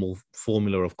the normal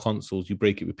formula of consoles, you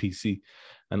break it with PC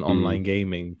and online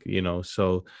gaming,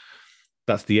 So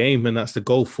that's the aim and that's the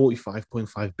goal.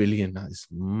 45.5 billion. That is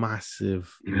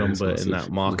massive number in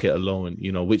that market alone,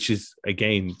 which is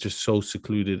again just so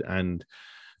secluded and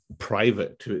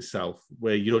private to itself,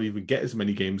 where you don't even get as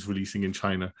many games releasing in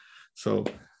China. So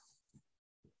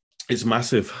it's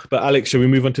massive. But Alex, shall we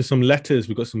move on to some letters?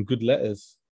 We've got some good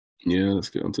letters. Yeah, let's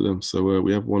get onto them. So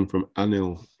we have one from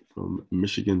Anil from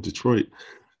Michigan, Detroit.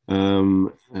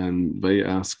 And they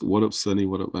ask, what up, Sonny?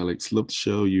 What up, Alex? Love the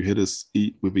show. You hit us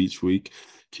with each week.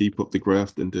 Keep up the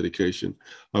graft and dedication.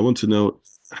 I want to know,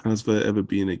 has there ever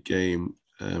been a game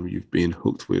you've been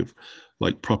hooked with,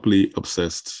 like properly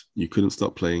obsessed? You couldn't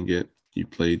stop playing it. You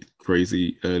played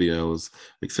crazy early hours,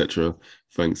 etc.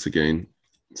 Thanks again.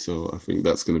 So I think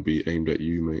that's going to be aimed at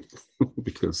you, mate,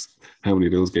 because how many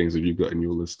of those games have you got in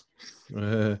your list?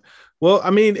 Well,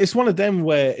 I mean, it's one of them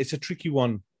where it's a tricky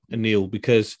one, Anil,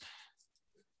 because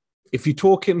if you're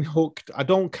talking hooked, I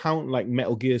don't count like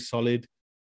Metal Gear Solid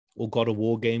or God of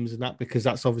War games and that, because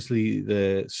that's obviously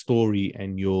the story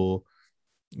and you're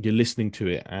listening to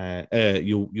it,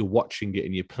 you're watching it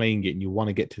and you're playing it and you want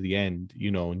to get to the end,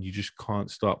 and you just can't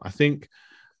stop. I think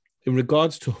in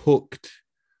regards to hooked,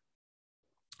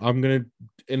 I'm going to,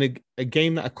 in a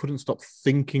game that I couldn't stop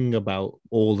thinking about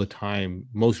all the time,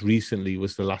 most recently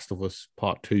was The Last of Us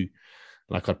Part 2.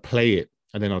 Like I'd play it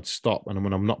and then I'd stop. And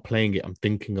when I'm not playing it, I'm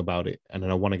thinking about it. And then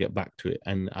I want to get back to it.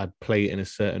 And I'd play it in a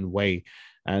certain way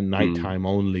and nighttime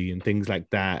only and things like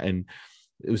that. And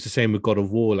it was the same with God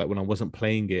of War. Like when I wasn't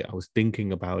playing it, I was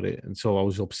thinking about it. And so I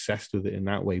was obsessed with it in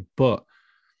that way. But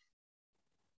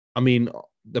I mean,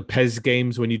 the PES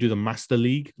games, when you do the Master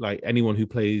League, like anyone who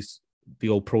plays the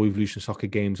old Pro Evolution Soccer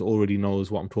games already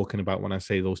knows what I'm talking about when I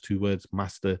say those two words,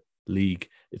 Master League.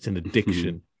 It's an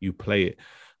addiction. You play it.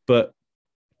 But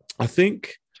I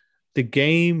think the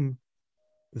game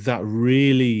that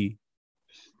really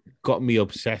got me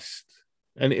obsessed,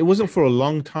 and it wasn't for a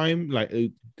long time, like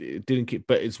it didn't keep,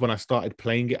 but it's when I started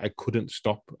playing it, I couldn't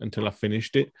stop until I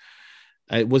finished it.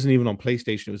 It wasn't even on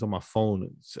PlayStation, it was on my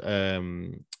phone. It's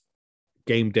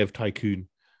Game Dev Tycoon.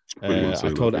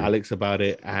 I told Alex about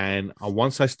it, and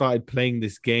once I started playing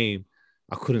this game,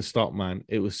 I couldn't stop, man.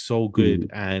 It was so good,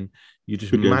 and you're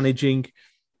just managing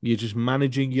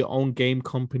your own game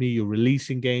company. You're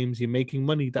releasing games, you're making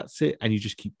money. That's it, and you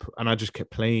just keep. And I just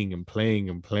kept playing and playing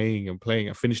and playing and playing.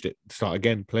 I finished it, start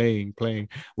again, playing.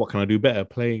 What can I do better?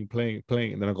 Playing,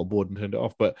 and then I got bored and turned it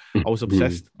off. But I was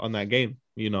obsessed on that game,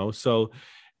 So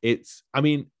it's. I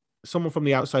mean, someone from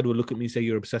the outside will look at me and say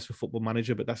you're obsessed with Football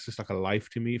Manager, but that's just like a life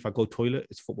to me. If I go toilet,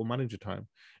 it's Football Manager time.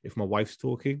 If my wife's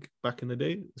talking back in the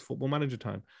day, it's Football Manager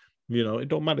time. It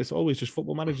don't matter. It's always just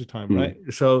Football Manager time, right?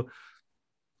 So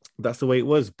that's the way it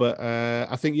was. But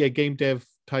I think, Game Dev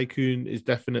Tycoon is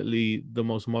definitely the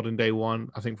most modern day one.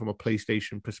 I think from a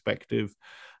PlayStation perspective,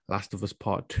 Last of Us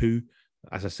Part 2,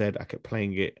 as I said, I kept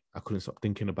playing it. I couldn't stop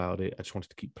thinking about it. I just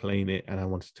wanted to keep playing it, and I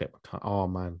wanted to take my time. Oh,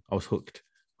 man, I was hooked.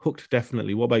 Hooked,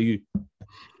 definitely. What about you?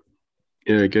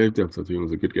 Yeah, Game Dev Tycoon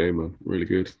was a good game, man. Really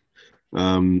good.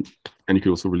 And you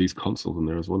could also release consoles in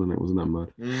there as well, and it wasn't that mad.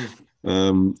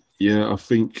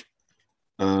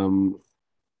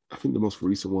 I think the most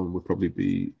recent one would probably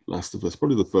be Last of Us.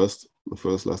 Probably the first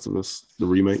Last of Us, the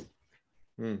remake.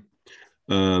 That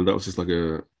was just like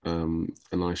a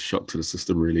nice shock to the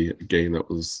system, really. A game that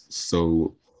was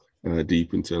so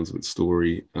deep in terms of its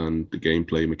story and the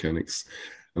gameplay mechanics.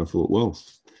 And I thought, well,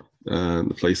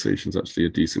 the PlayStation's actually a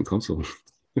decent console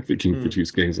if it can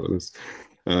produce games like this.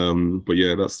 But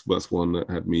yeah, that's one that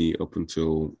had me up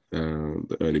until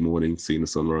the early morning, seeing the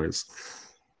sunrise.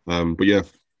 But yeah,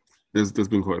 there's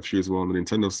been quite a few as well on the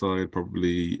Nintendo side,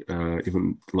 probably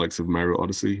even the likes of Mario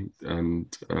Odyssey and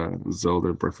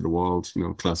Zelda Breath of the Wild,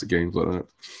 classic games like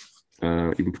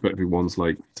that. Even competitive ones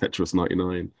like Tetris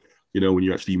 99, when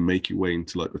you actually make your way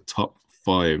into like the top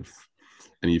 5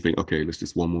 and you think, okay, let's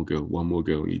just one more go.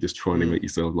 And you're just trying to make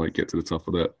yourself like get to the top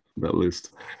of that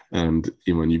list. And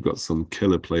you've got some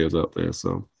killer players out there.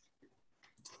 So,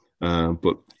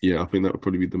 but yeah, I think that would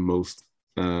probably be the most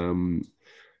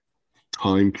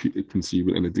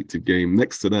time-consuming and addictive game.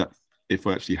 Next to that, if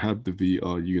I actually had the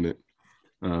VR unit,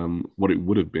 what it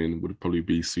would have been would probably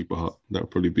be Super Hot. That would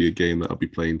probably be a game that I'll be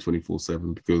playing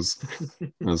 24/7 because,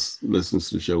 as listeners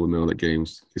to the show will know, that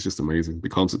game's it's just amazing. The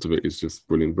concept of it is just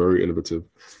brilliant, very innovative,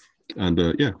 and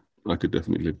I could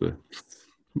definitely live there.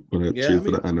 But Yeah, cheers I for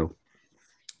mean- that, Anil.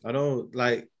 I know,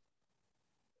 like,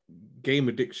 game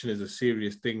addiction is a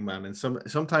serious thing, man. And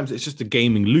sometimes it's just a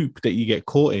gaming loop that you get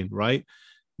caught in, right?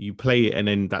 You play it and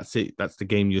then that's it. That's the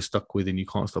game you're stuck with and you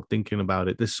can't stop thinking about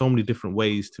it. There's so many different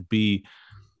ways to be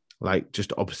like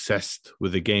just obsessed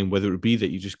with a game, whether it be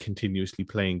that you're just continuously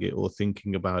playing it or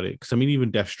thinking about it. Because I mean, even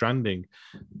Death Stranding,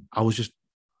 I was just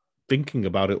thinking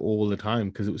about it all the time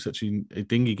because it was such a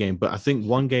dingy game. But I think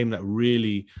one game that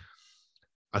really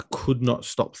I could not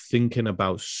stop thinking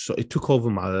about, so it took over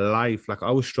my life. Like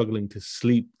I was struggling to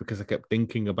sleep because I kept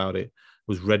thinking about it,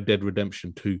 was Red Dead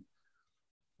Redemption 2.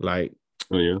 Like,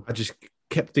 Oh yeah, I just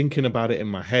kept thinking about it in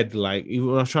my head. Like even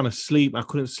when I was trying to sleep, I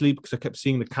couldn't sleep because I kept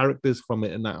seeing the characters from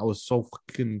it, and that I was so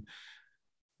fucking.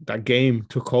 That game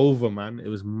took over, man. It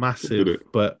was massive, Did it?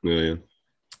 but yeah.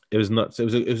 it was nuts. It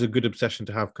was a good obsession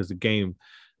to have because the game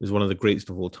is one of the greatest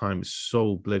of all time. It's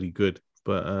so bloody good.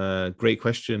 But great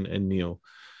question, and Neil.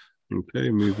 Okay,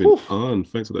 moving on.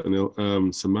 Thanks for that,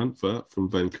 Anil. Samantha from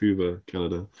Vancouver,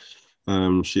 Canada.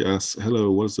 She asks,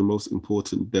 "Hello, what is the most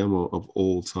important demo of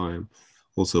all time?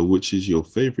 Also, which is your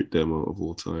favorite demo of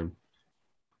all time?"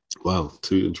 Wow,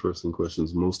 two interesting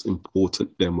questions. Most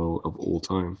important demo of all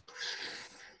time.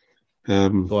 Go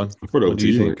on. I'll throw it over What do to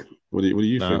you you, think? mate. What do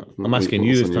you Nah, think? I'm asking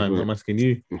you What's this on your time. mind? I'm asking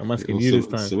you. I'm asking Well, you this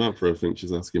time. Samantha, I think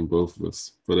she's asking both of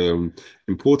us. But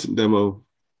important demo.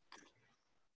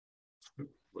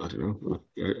 I don't know.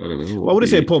 I don't know. Well, I wouldn't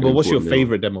say important, but what's your important demo?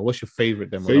 favorite demo? What's your favorite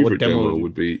demo? Like, Favorite what demo you-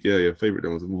 would be favorite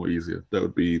demos are more easier. That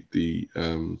would be the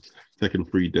Tekken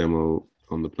 3 demo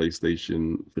on the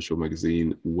PlayStation official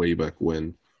magazine way back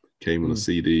when, came on a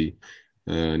CD,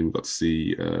 and we got to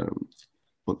see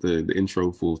what the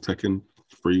intro for Tekken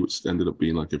 3, which ended up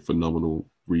being like a phenomenal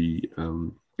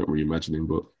not reimagining,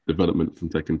 but development from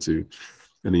Tekken 2,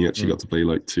 and he actually got to play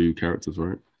like two characters,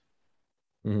 right?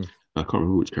 Mhm. I can't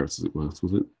remember which characters it was.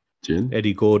 Was it Jin?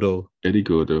 Eddie Gordo. Eddie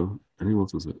Gordo. And who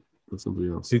else was it? Or somebody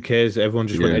else? Who cares? Everyone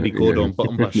just went Yeah, Eddie Gordo yeah. and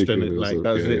button bashed in it. Eddie Like Gordo,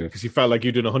 that was yeah, it yeah. because you felt like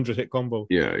you're doing a 100-hit combo.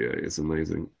 Yeah, it's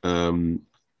amazing. And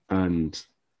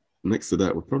next to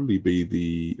that would probably be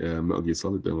the Metal Gear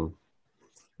Solid demo.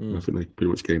 I think they pretty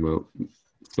much came out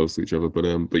close to each other.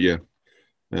 But yeah,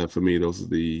 for me, those are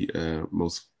the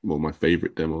my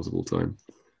favorite demos of all time.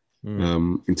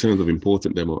 In terms of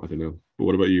important demo, I don't know. But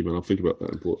what about you, man? I'll think about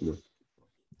that important one.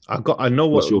 I know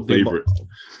What's your favorite?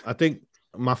 I think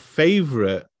my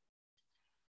favorite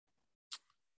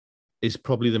is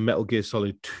probably the Metal Gear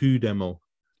Solid 2 demo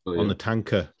on the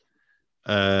tanker.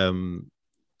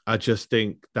 I just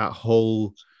think that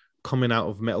whole coming out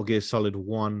of Metal Gear Solid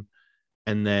 1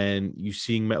 and then you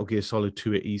seeing Metal Gear Solid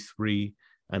 2 at E3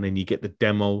 and then you get the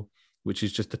demo, which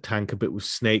is just a tanker bit with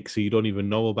Snake, so you don't even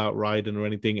know about Raiden or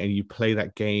anything, and you play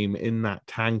that game in that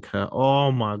tanker.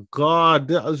 Oh my God,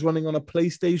 that was running on a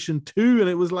PlayStation 2 and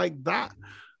it was like that.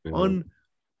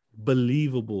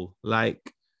 Unbelievable.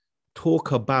 Like,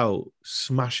 talk about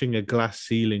smashing a glass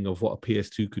ceiling of what a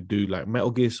PS2 could do, like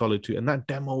Metal Gear Solid 2. And that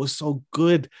demo was so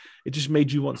good. It just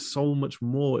made you want so much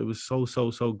more. It was so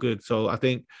good. So I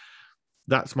think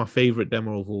that's my favorite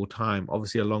demo of all time,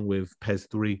 obviously along with PES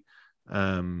 3.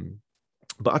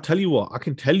 But I'll tell you what, I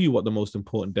can tell you what the most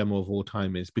important demo of all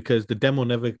time is, because the demo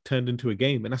never turned into a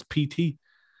game, and that's PT.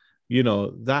 You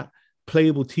know, that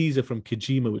playable teaser from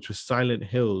Kojima, which was Silent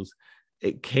Hills,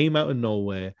 it came out of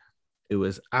nowhere. It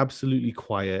was absolutely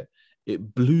quiet.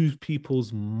 It blew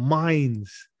people's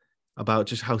minds about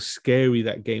just how scary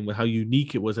that game was, how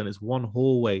unique it was, and it's one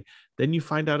hallway. Then you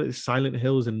find out it's Silent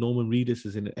Hills and Norman Reedus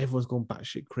is in it. Everyone's going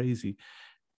batshit crazy.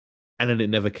 And then it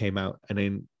never came out. And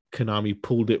then Konami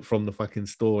pulled it from the fucking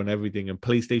store and everything. And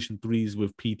PlayStation 3s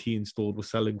with PT installed were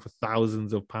selling for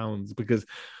thousands of pounds because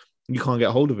you can't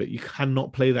get hold of it. You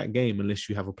cannot play that game unless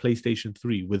you have a PlayStation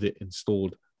 3 with it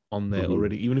installed on there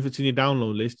already. Even if it's in your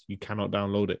download list, you cannot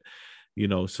download it. You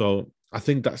know, so I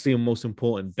think that's the most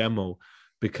important demo,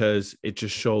 because it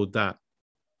just showed that,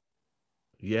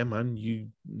 yeah, man, you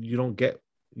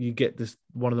get this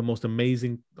one of the most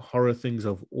amazing horror things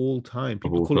of all time.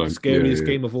 People call it the scariest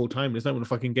game of all time. It's not even a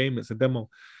fucking game, it's a demo.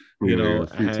 You know,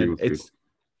 and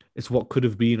it's what could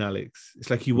have been, Alex. It's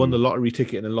like you won the lottery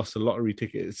ticket and then lost the lottery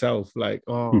ticket itself. Like,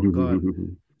 oh God.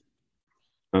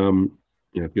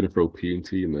 Yeah, if you're gonna throw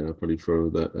P&T in there, I'd probably throw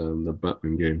that the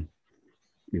Batman game.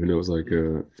 Even though it was like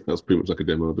that was pretty much like a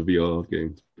demo of the VR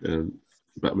game,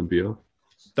 Batman VR.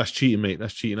 That's cheating, mate.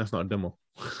 That's cheating. That's not a demo.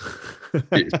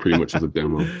 It's pretty much as a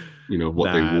demo, you know,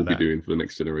 what they will be doing for the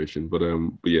next generation. But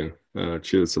yeah,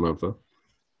 cheers, Samantha.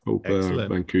 Hope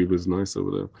Vancouver's nice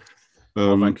over there.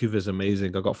 Vancouver's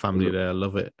amazing. I got family there. I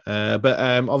love it. But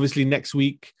obviously next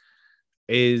week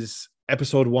is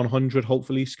episode 100,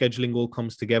 hopefully scheduling all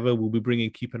comes together. We'll be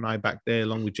bringing Keep an Eye back there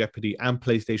along with Jeopardy and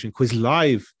PlayStation Quiz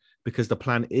live, because the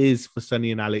plan is for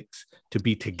Sunny and Alex to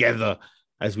be together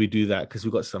as we do that, because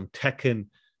we've got some Tekken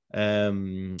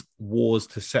wars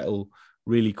to settle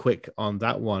really quick on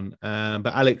that one.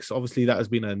 But Alex, obviously that has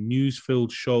been a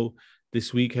news-filled show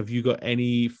this week. Have you got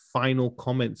any final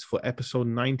comments for episode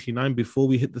 99 before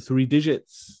we hit the 3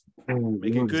 digits?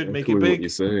 Make it good, make it big. What you're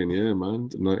saying, yeah, man.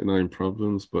 99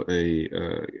 problems, but we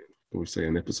say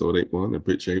an episode 8-1, a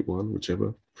bitch 8-1,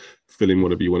 whichever. Fill in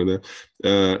whatever you want in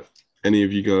there. Any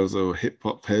of you guys are hip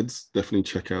hop heads, definitely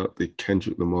check out the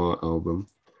Kendrick Lamar album,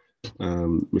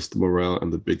 Mr. Morale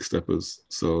and the Big Steppers.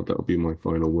 So that'll be my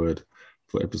final word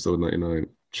for episode 99.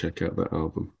 Check out that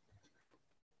album.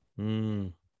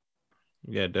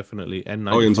 Yeah, definitely. And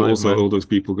and also all those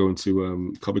people going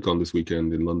to Comic-Con this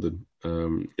weekend in London.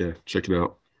 Yeah, check it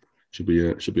out. Should be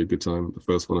a good time. The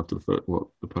first one after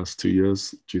the past 2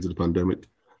 years due to the pandemic.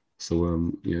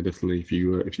 So yeah, definitely if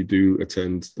you do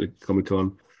attend the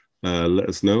Comic-Con, let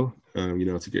us know. You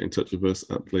know how to get in touch with us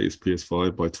at Latest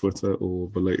PS5 by Twitter or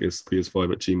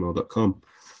thelatestps5@gmail.com.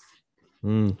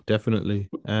 Definitely.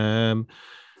 And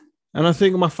I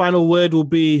think my final word will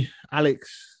be,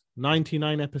 Alex,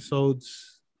 99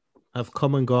 episodes have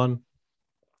come and gone.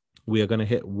 We are going to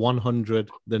hit 100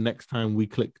 the next time we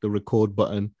click the record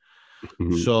button.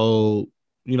 So,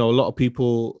 you know, a lot of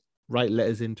people write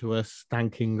letters into us,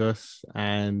 thanking us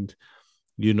and,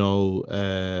 you know,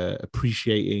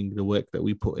 appreciating the work that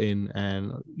we put in.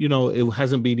 And, you know, it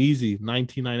hasn't been easy.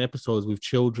 99 episodes with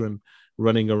children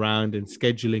running around and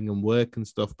scheduling and work and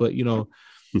stuff. But, you know,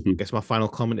 I guess my final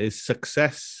comment is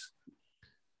success.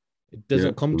 It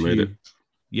doesn't come to you.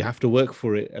 You have to work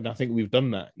for it. And I think we've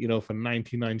done that, you know, for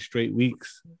 99 straight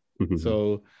weeks.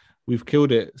 So we've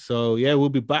killed it. So, yeah, we'll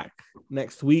be back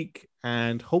next week.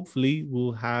 And hopefully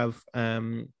we'll have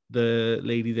the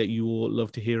lady that you all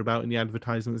love to hear about in the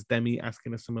advertisements, Demi,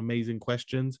 asking us some amazing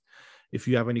questions. If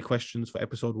you have any questions for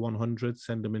episode 100,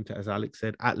 send them into, as Alex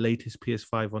said, at Latest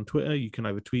PS5 on Twitter. You can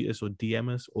either tweet us or DM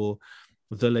us, or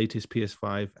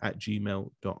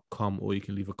thelatestps5@gmail.com, or you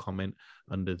can leave a comment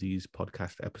under these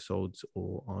podcast episodes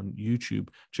or on YouTube.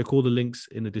 Check all the links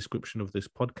in the description of this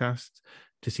podcast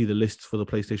to see the lists for the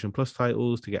PlayStation Plus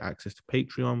titles, to get access to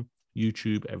Patreon,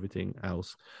 YouTube, everything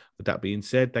else. With that being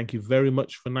said, thank you very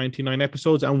much for 99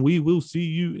 episodes, and we will see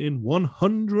you in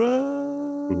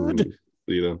 100.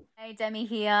 See you then. Hey, Demi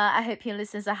here. I hope your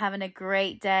listeners are having a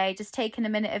great day. Just taking a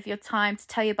minute of your time to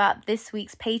tell you about this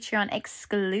week's Patreon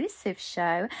exclusive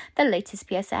show, The Latest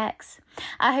PSX.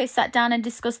 Our host sat down and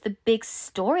discussed the big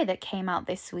story that came out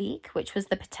this week, which was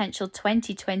the potential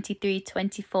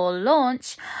 2023-24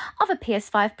 launch of a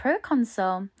PS5 Pro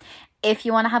console. If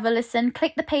you want to have a listen,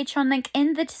 click the Patreon link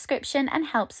in the description and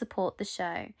help support the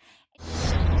show.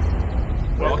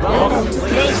 Welcome to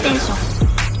PlayStation.